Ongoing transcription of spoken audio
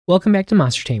Welcome back to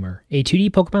Monster Tamer, a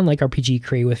 2D Pokemon-like RPG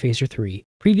created with Phaser 3.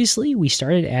 Previously, we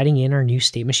started adding in our new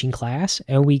State Machine class,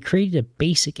 and we created a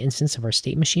basic instance of our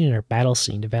State Machine in our battle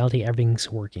scene to validate everything's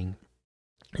working.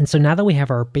 And so now that we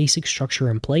have our basic structure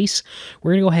in place,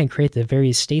 we're going to go ahead and create the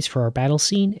various states for our battle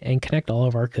scene and connect all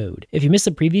of our code. If you missed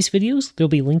the previous videos, there'll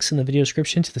be links in the video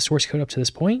description to the source code up to this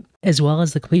point, as well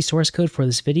as the complete source code for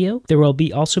this video. There will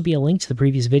also be a link to the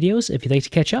previous videos if you'd like to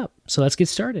catch up. So let's get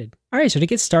started. Alright, so to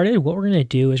get started, what we're going to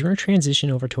do is we're going to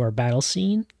transition over to our battle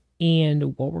scene.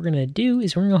 And what we're going to do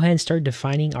is we're going to go ahead and start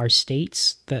defining our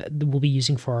states that we'll be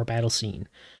using for our battle scene.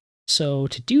 So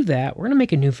to do that, we're going to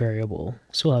make a new variable.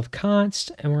 So we'll have const,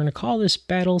 and we're going to call this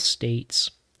battle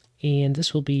states. And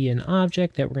this will be an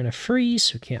object that we're going to freeze,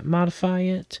 so we can't modify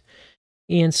it.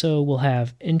 And so we'll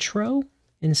have intro.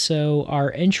 And so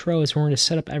our intro is where we're going to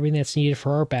set up everything that's needed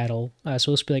for our battle.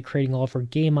 So this will be like creating all of our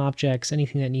game objects,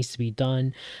 anything that needs to be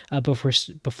done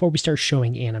before we start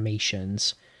showing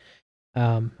animations.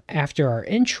 After our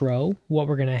intro, what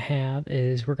we're going to have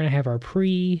is we're going to have our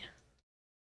pre-battle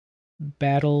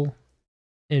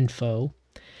info.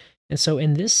 And so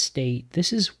in this state,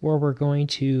 this is where we're going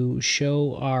to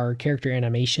show our character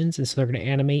animations. And so they're going to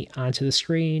animate onto the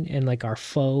screen, and like our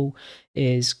foe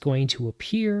is going to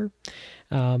appear.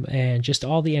 And just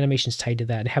all the animations tied to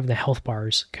that, and having the health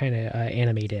bars kind of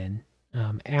animate in.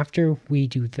 After we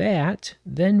do that,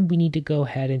 then we need to go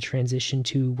ahead and transition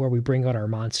to where we bring out our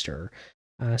monster.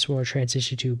 So we'll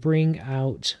transition to bring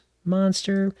out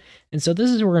monster. And so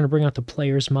this is where we're going to bring out the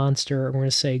player's monster. We're going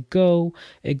to say go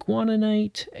Iguana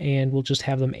Knight, and we'll just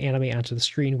have them animate onto the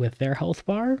screen with their health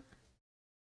bar.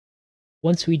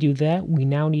 Once we do that, we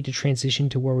now need to transition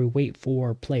to where we wait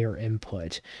for player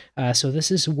input. So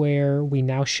this is where we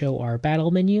now show our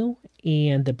battle menu,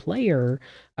 and the player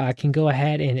can go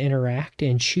ahead and interact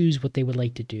and choose what they would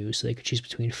like to do. So they could choose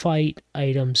between fight,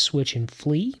 item, switch, and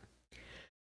flee.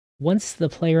 Once the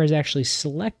player has actually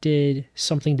selected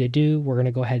something to do, we're going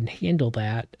to go ahead and handle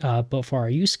that. But for our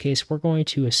use case, we're going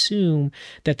to assume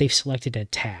that they've selected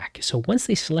attack. So once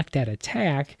they select that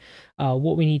attack,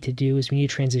 what we need to do is we need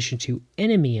to transition to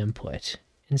enemy input.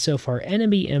 And so for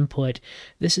enemy input,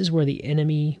 this is where the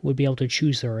enemy would be able to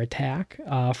choose their attack.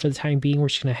 For the time being, we're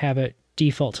just going to have it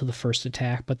default to the first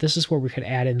attack, but this is where we could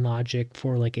add in logic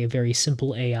for like a very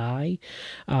simple AI.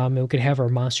 And we could have our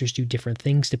monsters do different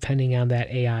things depending on that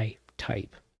AI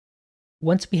type.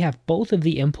 Once we have both of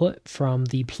the input from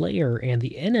the player and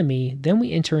the enemy, then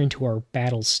we enter into our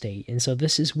battle state. And so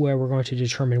this is where we're going to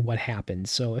determine what happens.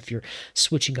 So if you're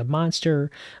switching a monster,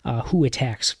 who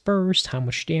attacks first, how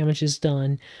much damage is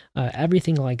done,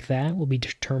 everything like that will be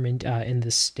determined in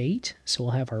this state. So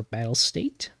we'll have our battle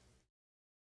state.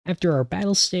 After our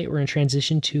battle state, we're going to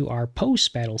transition to our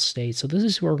post-battle state. So this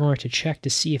is where we're going to check to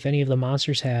see if any of the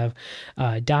monsters have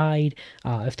died,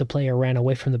 if the player ran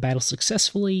away from the battle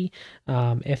successfully,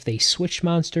 if they switched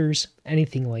monsters,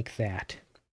 anything like that.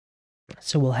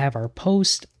 So we'll have our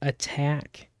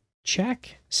post-attack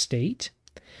check state.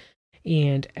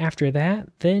 And after that,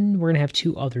 then we're going to have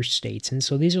two other states. And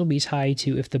so these will be tied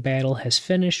to if the battle has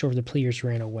finished or if the players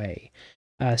ran away.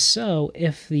 So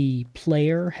if the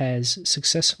player has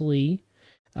successfully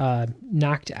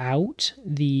knocked out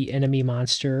the enemy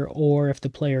monster, or if the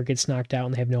player gets knocked out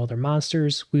and they have no other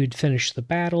monsters, we would finish the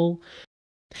battle.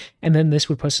 And then this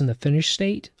would put us in the finish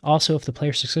state. Also, if the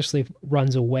player successfully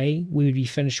runs away, we would be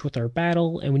finished with our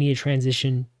battle, and we need to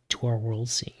transition to our world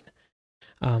scene.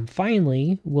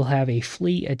 Finally, we'll have a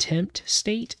flee attempt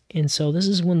state, and so this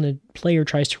is when the player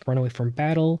tries to run away from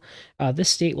battle. This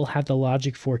state will have the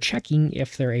logic for checking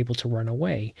if they're able to run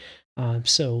away.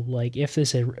 So, like if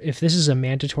this is a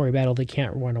mandatory battle they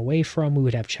can't run away from, we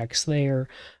would have checks there.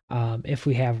 If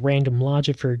we have random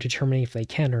logic for determining if they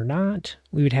can or not,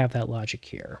 we would have that logic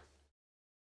here.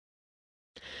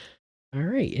 All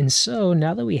right, and so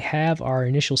now that we have our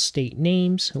initial state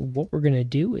names, what we're going to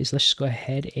do is let's just go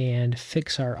ahead and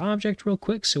fix our object real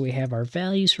quick so we have our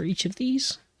values for each of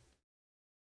these.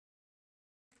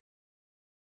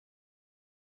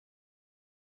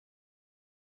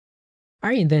 All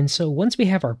right, and then so once we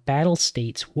have our battle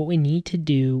states, what we need to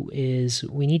do is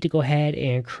we need to go ahead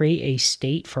and create a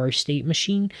state for our state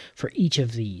machine for each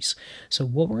of these. So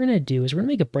what we're going to do is we're going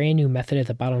to make a brand new method at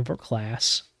the bottom of our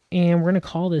class. And we're going to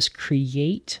call this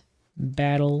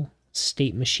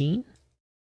createBattleStateMachine.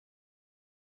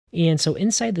 And so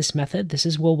inside this method, this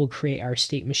is where we'll create our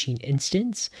state machine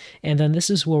instance. And then this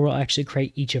is where we'll actually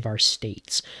create each of our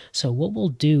states. So what we'll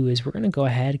do is we're going to go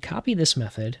ahead, copy this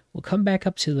method. We'll come back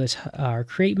up to this, our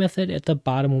create method at the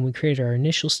bottom when we create our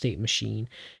initial state machine.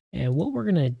 And what we're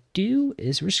going to do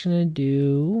is we're going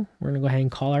to go ahead and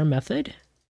call our method.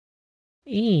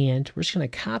 And we're just going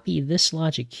to copy this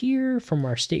logic here from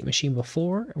our state machine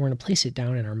before, and we're going to place it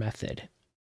down in our method.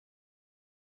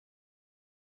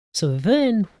 So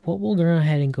then what we'll go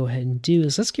ahead and do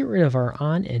is let's get rid of our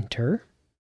onEnter.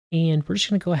 And we're just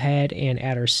going to go ahead and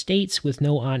add our states with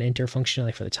no onEnter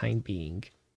functionality for the time being.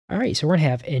 All right, so we're going to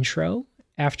have intro.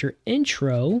 After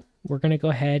intro, we're going to go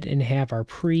ahead and have our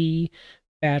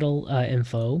pre-battle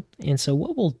info. And so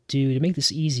what we'll do to make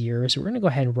this easier is we're going to go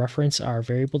ahead and reference our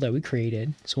variable that we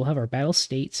created. So we'll have our battle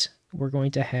states. We're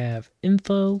going to have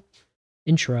info,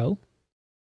 intro.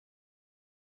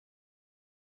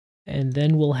 And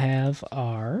then we'll have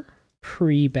our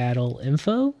pre-battle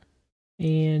info.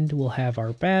 And we'll have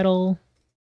our battle.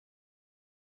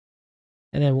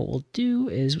 And then what we'll do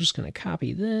is we're just going to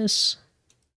copy this.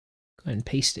 Go ahead and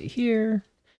paste it here.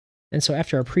 And so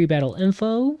after our pre-battle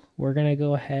info, we're going to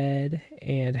go ahead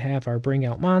and have our bring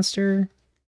out monster.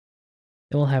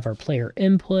 Then we'll have our player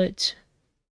input.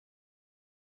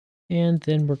 And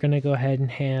then we're going to go ahead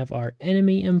and have our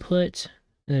enemy input.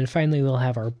 And then finally, we'll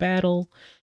have our battle.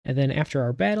 And then after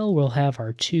our battle, we'll have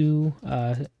our two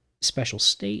special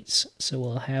states. So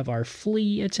we'll have our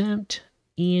flee attempt,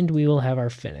 and we will have our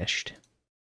finished.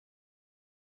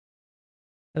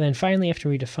 And then finally, after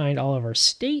we defined all of our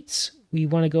states, we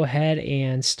want to go ahead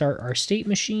and start our state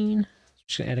machine.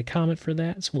 Just going to add a comment for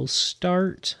that. So we'll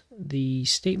start the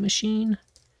state machine.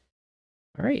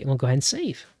 All right, and we'll go ahead and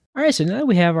save. All right, so now that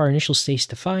we have our initial states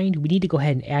defined, we need to go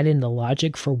ahead and add in the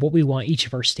logic for what we want each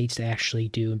of our states to actually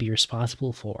do and be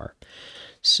responsible for.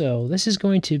 So this is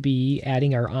going to be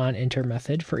adding our onEnter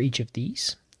method for each of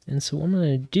these. And so what I'm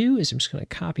going to do is I'm just going to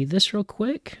copy this real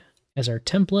quick as our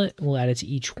template. We'll add it to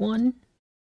each one.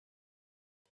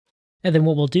 And then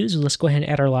what we'll do is let's go ahead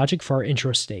and add our logic for our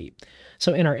intro state.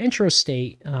 So in our intro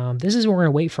state, this is where we're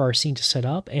going to wait for our scene to set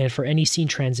up and for any scene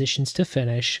transitions to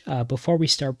finish before we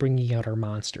start bringing out our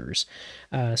monsters.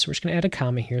 So we're just going to add a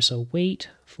comment here. So wait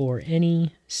for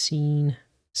any scene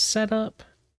setup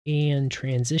and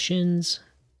transitions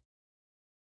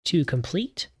to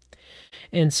complete.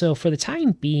 And so for the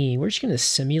time being, we're just going to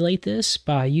simulate this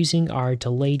by using our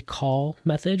delayed call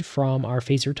method from our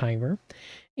phaser timer.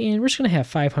 And we're just going to have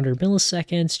 500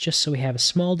 milliseconds just so we have a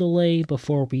small delay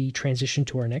before we transition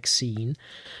to our next scene.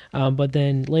 But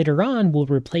then later on, we'll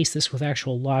replace this with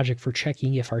actual logic for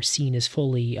checking if our scene is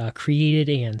fully created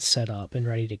and set up and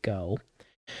ready to go.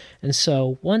 And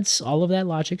so once all of that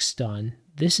logic's done,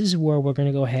 this is where we're going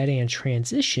to go ahead and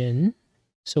transition.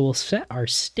 So we'll set our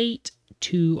state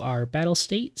to our battle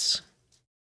states.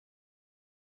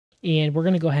 And we're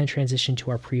going to go ahead and transition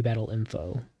to our pre-battle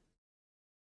info.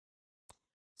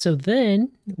 So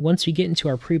then, once we get into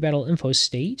our pre-battle info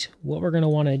state, what we're going to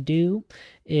want to do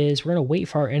is we're going to wait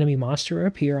for our enemy monster to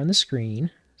appear on the screen.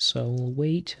 So we'll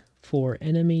wait for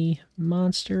enemy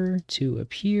monster to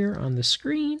appear on the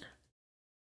screen.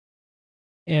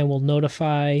 And we'll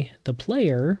notify the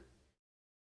player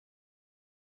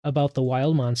about the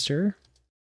wild monster.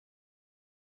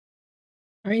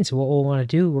 All right, so what we'll want to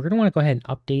do, we're going to want to go ahead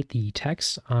and update the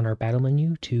text on our battle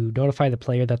menu to notify the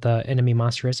player that the enemy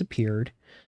monster has appeared.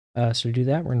 So to do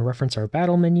that, we're going to reference our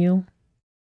battle menu.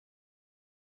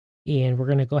 And we're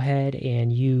going to go ahead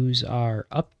and use our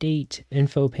update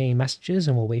info pane messages,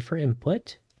 and we'll wait for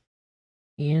input.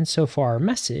 And so for our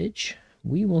message,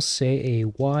 we will say a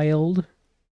wild,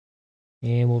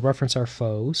 and we'll reference our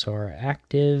foe. So our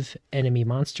active enemy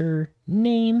monster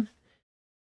name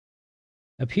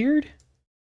appeared.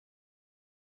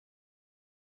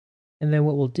 And then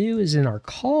what we'll do is in our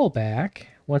callback,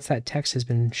 once that text has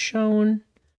been shown,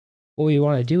 what we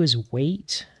want to do is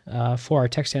wait for our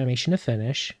text animation to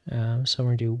finish. So we're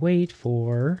going to do wait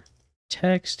for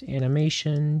text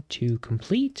animation to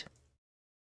complete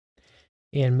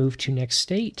and move to next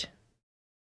state.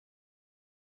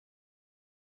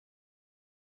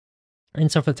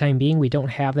 And so for the time being, we don't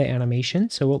have that animation.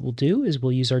 So what we'll do is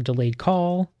we'll use our delayed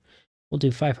call. We'll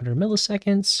do 500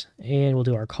 milliseconds and we'll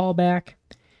do our callback.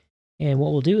 And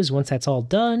what we'll do is once that's all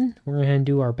done, we're going to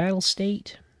do our battle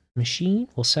state machine.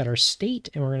 We'll set our state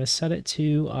and we're going to set it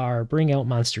to our bring out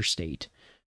monster state.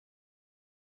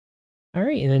 All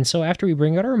right, and then so after we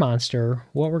bring out our monster,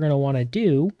 what we're going to want to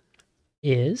do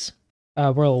is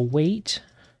we'll wait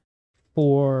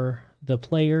for the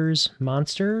player's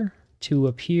monster to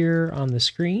appear on the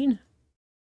screen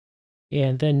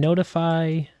and then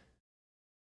notify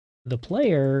the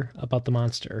player about the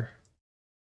monster.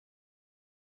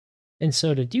 And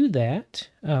so to do that,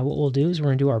 what we'll do is we're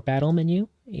going to do our battle menu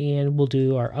and we'll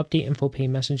do our update info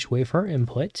pane message, wait for our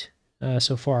input.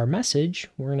 So for our message,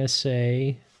 we're going to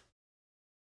say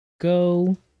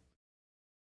go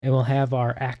and we'll have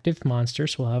our active monster.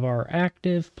 So we'll have our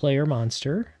active player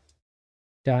monster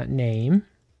dot name.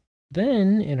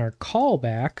 Then in our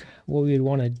callback, what we would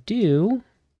want to do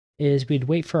is we'd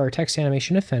wait for our text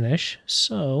animation to finish.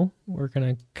 So we're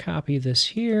going to copy this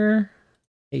here,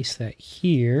 paste that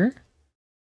here,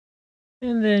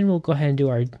 and then we'll go ahead and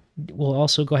do we'll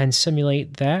also go ahead and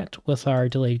simulate that with our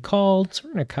delayed call. So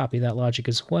we're going to copy that logic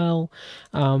as well.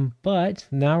 But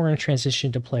now we're going to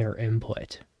transition to player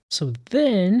input. So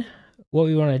then what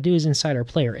we want to do is inside our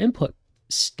player input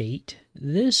state,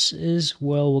 this is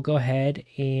where we'll go ahead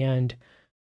and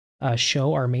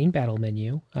show our main battle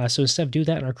menu. So instead of do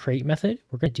that in our create method,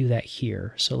 we're going to do that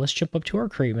here. So let's jump up to our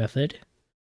create method.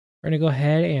 We're going to go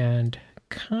ahead and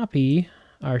copy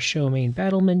our show main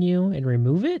battle menu and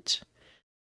remove it.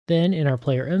 Then in our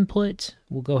player input,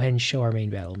 we'll go ahead and show our main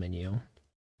battle menu.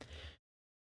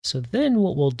 So then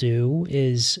what we'll do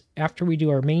is after we do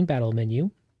our main battle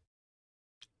menu,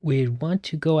 we'd want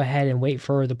to go ahead and wait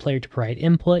for the player to provide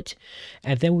input,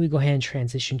 and then we go ahead and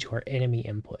transition to our enemy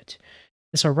input.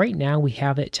 So right now we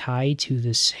have it tied to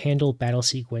this handle battle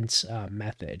sequence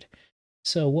method.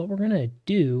 So what we're going to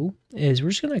do is we're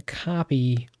just going to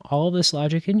copy all of this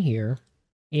logic in here,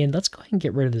 and let's go ahead and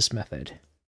get rid of this method.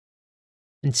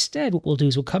 Instead, what we'll do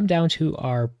is we'll come down to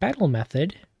our battle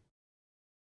method,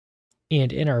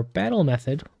 and in our battle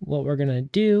method, what we're going to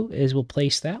do is we'll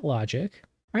place that logic.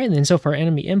 All right, and then so for our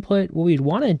enemy input, what we'd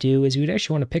want to do is we'd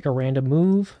actually want to pick a random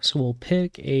move. So we'll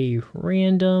pick a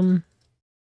random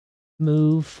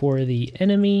move for the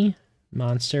enemy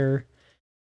monster,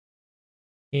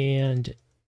 and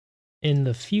in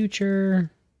the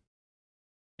future,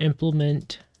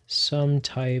 implement some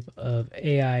type of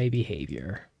AI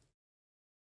behavior.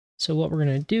 So what we're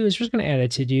going to do is we're just going to add a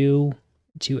to-do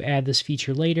to add this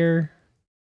feature later.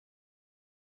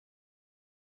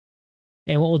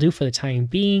 And what we'll do for the time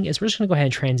being is we're just going to go ahead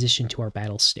and transition to our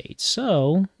battle state.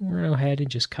 So we're going to go ahead and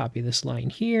just copy this line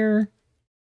here.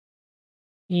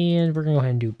 And we're going to go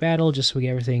ahead and do battle just so we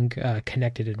get everything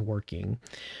connected and working.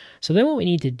 So then what we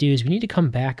need to do is we need to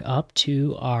come back up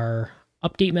to our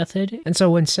update method. And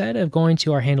so instead of going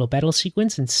to our handle battle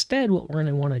sequence, instead what we're going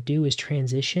to want to do is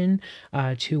transition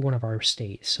to one of our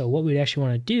states. So what we'd actually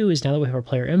want to do is now that we have our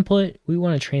player input, we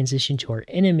want to transition to our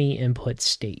enemy input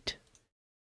state.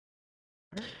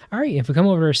 All right, if we come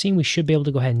over to our scene, we should be able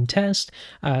to go ahead and test.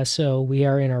 So we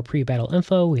are in our pre-battle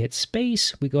info, we hit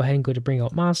space, we go ahead and go to bring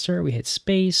out monster, we hit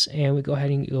space, and we go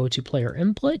ahead and go to player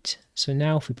input. So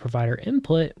now if we provide our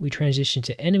input, we transition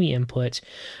to enemy input,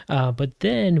 but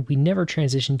then we never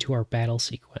transition to our battle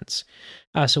sequence.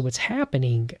 So what's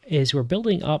happening is we're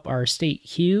building up our state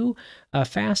queue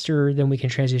faster than we can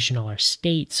transition all our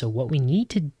states. So what we need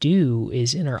to do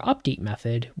is in our update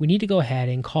method, we need to go ahead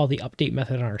and call the update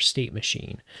method on our state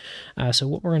machine. So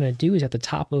what we're going to do is at the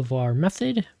top of our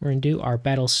method, we're going to do our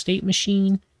battle state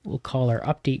machine. We'll call our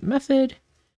update method.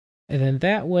 And then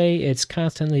that way it's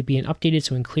constantly being updated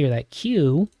so we can clear that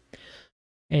queue.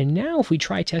 And now if we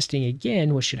try testing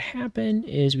again, what should happen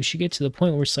is we should get to the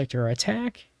point where we select our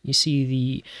attack. You see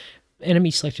the enemy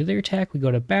selected their attack. We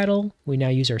go to battle. We now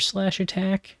use our slash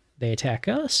attack. They attack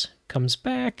us, comes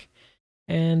back,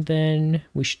 and then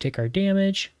we should take our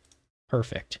damage.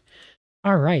 Perfect.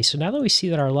 All right, so now that we see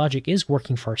that our logic is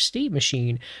working for our state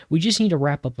machine, we just need to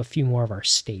wrap up a few more of our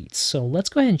states. So let's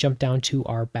go ahead and jump down to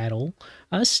our battle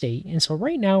state. And so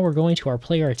right now we're going to our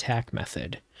player attack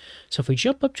method. So if we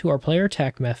jump up to our player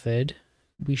attack method,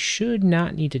 we should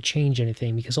not need to change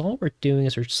anything because all we're doing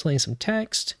is we're displaying some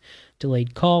text,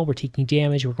 delayed call, we're taking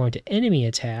damage, we're going to enemy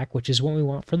attack, which is what we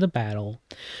want for the battle.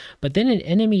 But then in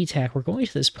enemy attack, we're going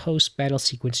to this post battle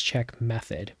sequence check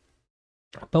method.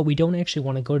 But we don't actually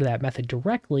want to go to that method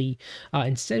directly.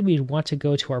 Instead, we want to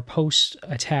go to our post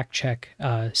attack check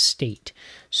state.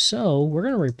 So we're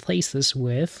going to replace this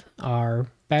with our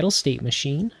battle state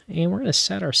machine, and we're going to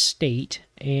set our state,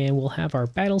 and we'll have our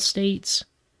battle states.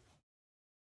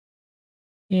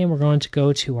 And we're going to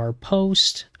go to our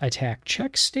post attack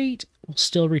check state. We'll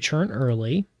still return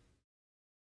early.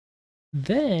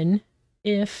 Then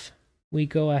if we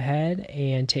go ahead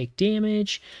and take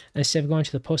damage, instead of going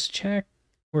to the post attack,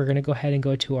 we're going to go ahead and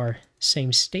go to our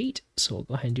same state. So we'll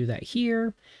go ahead and do that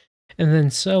here. And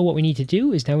then so what we need to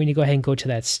do is now we need to go ahead and go to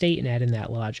that state and add in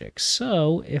that logic.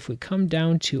 So if we come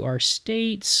down to our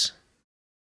states,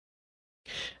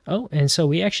 oh, and so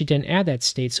we actually didn't add that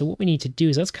state. So what we need to do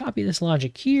is let's copy this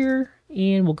logic here,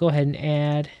 and we'll go ahead and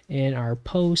add in our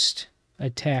post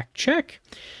attack check.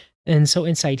 And so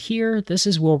inside here, this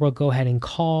is where we'll go ahead and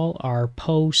call our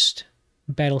post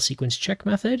battle sequence check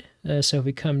method. So if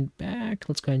we come back,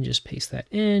 let's go ahead and just paste that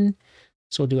in.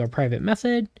 So we'll do our private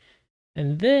method.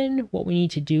 And then what we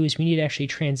need to do is we need to actually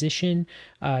transition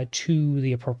to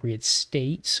the appropriate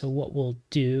state. So what we'll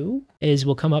do is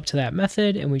we'll come up to that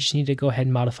method and we just need to go ahead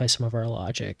and modify some of our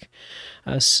logic.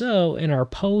 So in our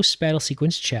post battle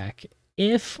sequence check,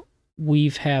 if we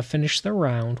have finished the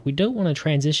round, we don't want to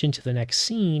transition to the next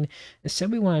scene.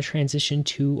 Instead, we want to transition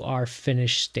to our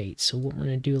finished state. So what we're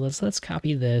going to do, let's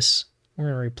copy this. We're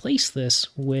going to replace this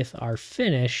with our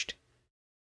finished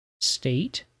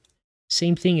state.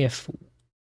 Same thing if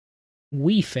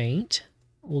we faint,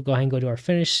 we'll go ahead and go to our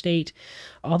finished state.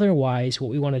 Otherwise, what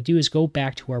we want to do is go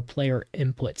back to our player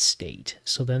input state.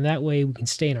 So then that way we can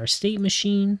stay in our state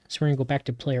machine. So we're going to go back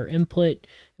to player input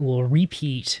and we'll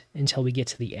repeat until we get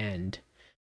to the end.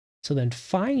 So then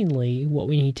finally, what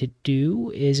we need to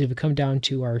do is if we come down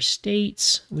to our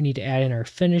states, we need to add in our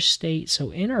finished state.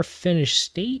 So in our finished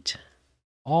state,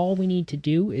 all we need to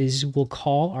do is we'll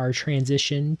call our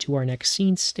transition to our next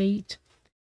scene state.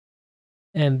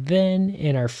 And then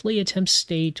in our flee attempt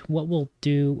state, what we'll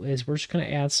do is we're just going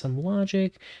to add some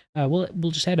logic.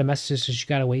 We'll just add a message that you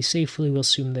got away safely. We'll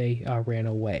assume they ran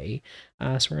away.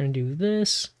 So we're going to do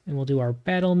this, and we'll do our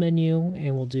battle menu,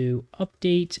 and we'll do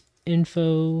update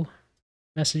info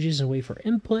messages and wait for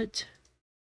input.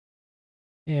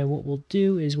 And what we'll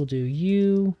do is we'll do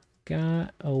you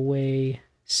got away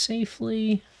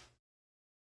safely.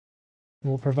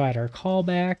 We'll provide our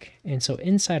callback. And so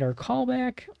inside our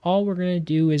callback, all we're going to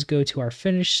do is go to our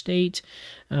finished state.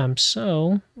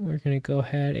 So we're going to go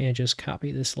ahead and just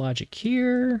copy this logic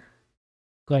here.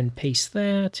 Go ahead and paste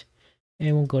that.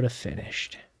 And we'll go to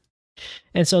finished.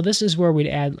 And so this is where we'd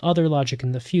add other logic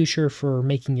in the future for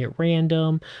making it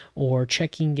random or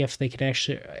checking if they could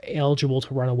actually eligible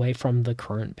to run away from the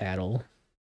current battle.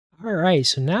 All right,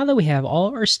 so now that we have all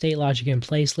of our state logic in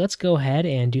place, let's go ahead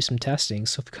and do some testing.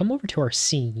 So if we come over to our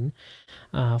scene,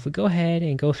 if we go ahead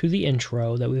and go through the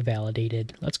intro that we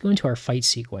validated, let's go into our fight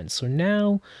sequence. So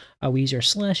now we use our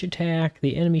slash attack.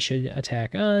 The enemy should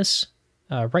attack us.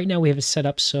 Right now we have it set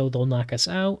up so they'll knock us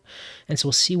out. And so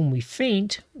we'll see when we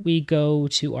faint, we go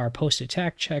to our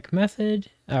post-attack check method,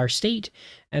 our state,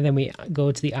 and then we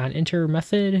go to the onEnter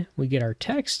method, we get our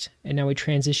text, and now we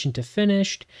transition to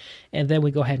finished, and then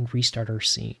we go ahead and restart our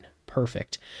scene.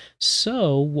 Perfect.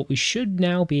 So what we should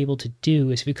now be able to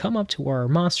do is if we come up to where our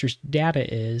monster's data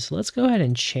is, let's go ahead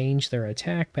and change their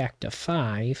attack back to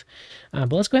 5,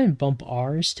 but let's go ahead and bump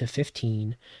ours to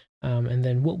 15. And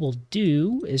then what we'll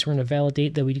do is we're going to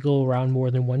validate that we go around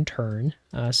more than one turn.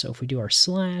 So if we do our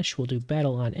slash, we'll do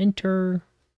battle onEnter.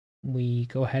 We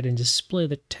go ahead and display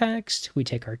the text. We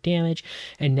take our damage.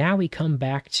 And now we come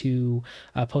back to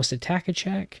post-attack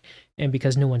check. And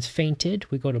because no one's fainted,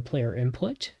 we go to player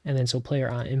input. And then so player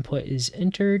on input is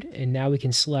entered. And now we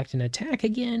can select an attack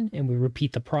again. And we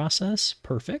repeat the process.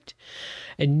 Perfect.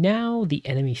 And now the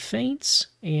enemy faints.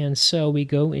 And so we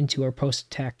go into our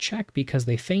post-attack check because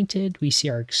they fainted. We see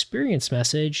our experience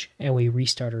message. And we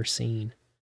restart our scene.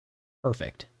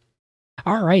 Perfect.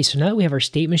 All right, so now that we have our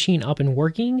state machine up and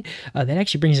working, that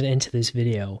actually brings an end to this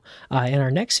video. In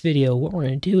our next video, what we're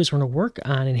going to do is we're going to work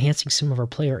on enhancing some of our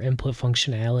player input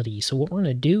functionality. So what we're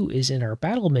going to do is in our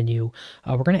battle menu,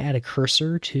 we're going to add a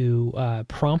cursor to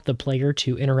prompt the player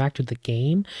to interact with the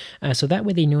game. So that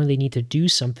way they know they need to do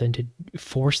something to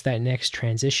force that next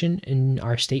transition in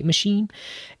our state machine.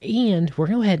 And we're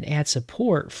going to go ahead and add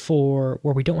support for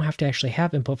where we don't have to actually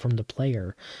have input from the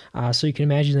player. So you can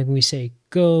imagine that when we say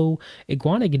go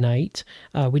iguana ignite,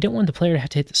 we don't want the player to have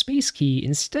to hit the space key.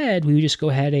 Instead, we would just go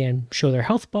ahead and show their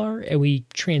health bar and we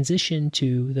transition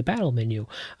to the battle menu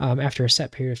after a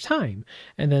set period of time.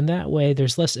 And then that way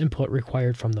there's less input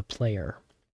required from the player.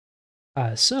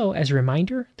 So as a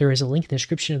reminder, there is a link in the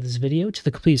description of this video to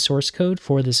the complete source code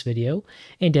for this video.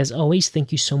 And as always,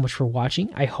 thank you so much for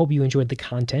watching. I hope you enjoyed the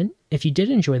content. If you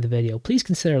did enjoy the video, please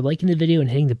consider liking the video and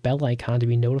hitting the bell icon to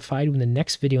be notified when the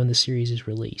next video in the series is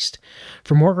released.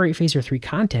 For more great Phaser 3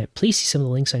 content, please see some of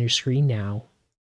the links on your screen now.